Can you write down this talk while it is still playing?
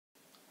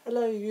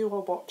Hello, you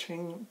are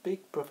watching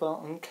Big Brother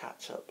on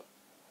Catch Up.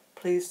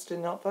 Please do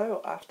not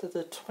vote after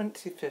the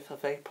 25th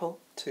of April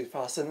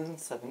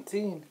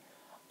 2017,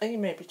 or you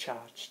may be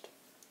charged.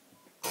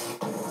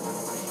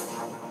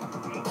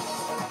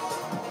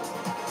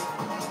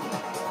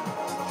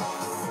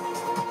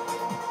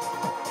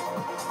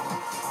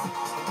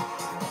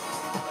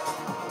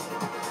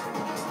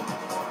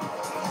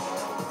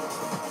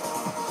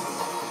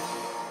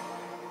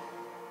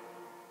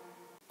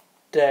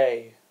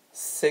 Day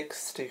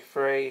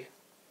 63,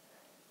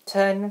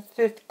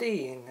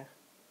 10:15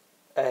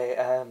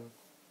 a.m.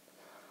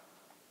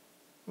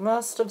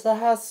 Most of the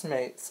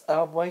housemates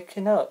are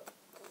waking up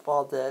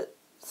for the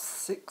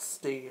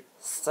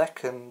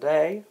 62nd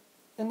day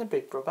in the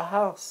Big Brother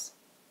house.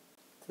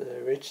 The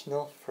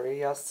original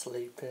 3 are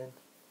sleeping,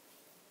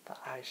 but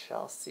I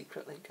shall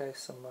secretly go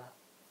somewhere.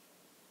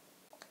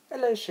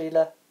 Hello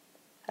Sheila.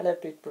 Hello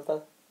Big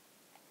Brother.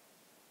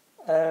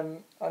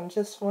 I'm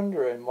just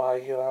wondering why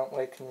you aren't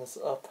waking us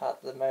up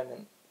at the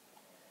moment.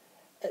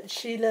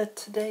 Sheila,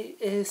 today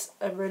is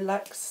a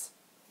relaxed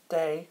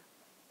day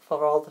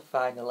for all the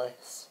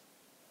finalists.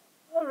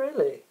 Oh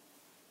really?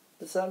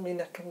 Does that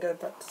mean I can go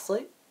back to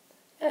sleep?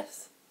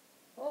 Yes.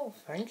 Oh,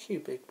 thank you,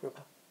 Big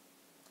Brother.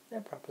 No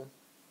problem.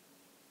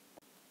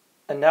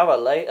 An hour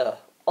later,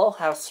 all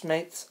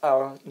housemates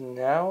are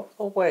now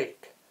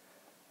awake.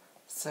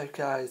 So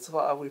guys,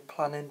 what are we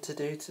planning to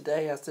do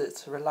today as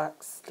it's a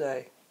relaxed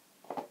day?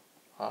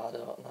 I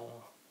don't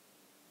know.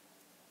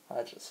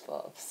 I just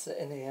thought of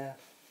sitting here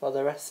for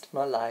the rest of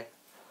my life.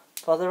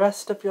 For the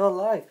rest of your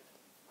life.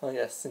 Oh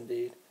yes,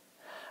 indeed.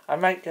 I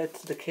might go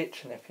to the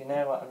kitchen if you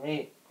know what I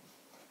mean.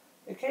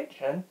 The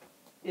kitchen?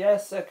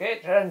 Yes, the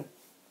kitchen.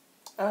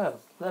 Oh,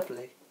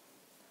 lovely.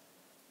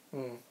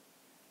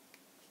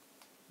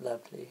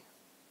 Lovely.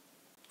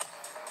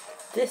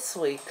 This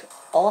week,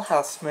 all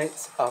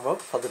housemates are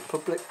up for the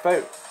public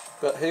vote.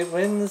 But who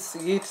wins,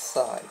 you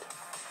decide.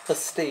 For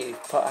Steve,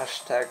 put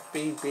hashtag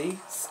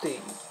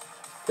 #BBSteve.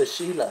 For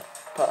Sheila,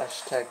 put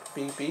hashtag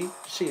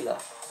 #BBSheila.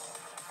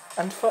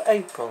 And for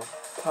April,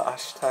 put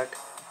hashtag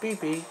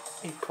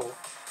 #BBApril.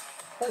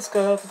 Let's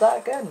go over that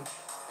again.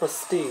 For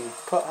Steve,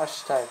 put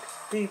hashtag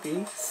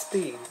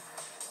 #BBSteve.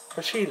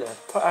 For Sheila,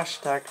 put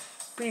hashtag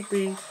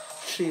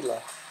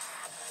 #BBSheila.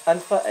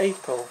 And for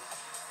April,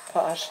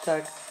 put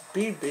hashtag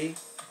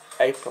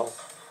 #BBApril.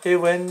 Who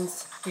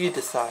wins? You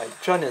decide.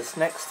 Join us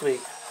next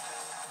week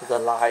for the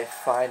live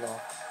final.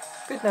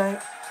 Good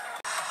night.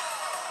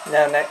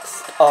 Now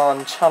next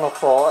on Channel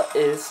 4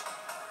 is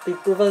Big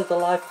Brother the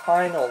live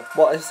final.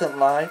 What isn't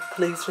live?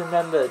 Please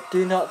remember,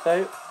 do not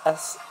vote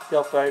as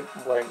your vote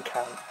won't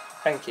count.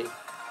 Thank you.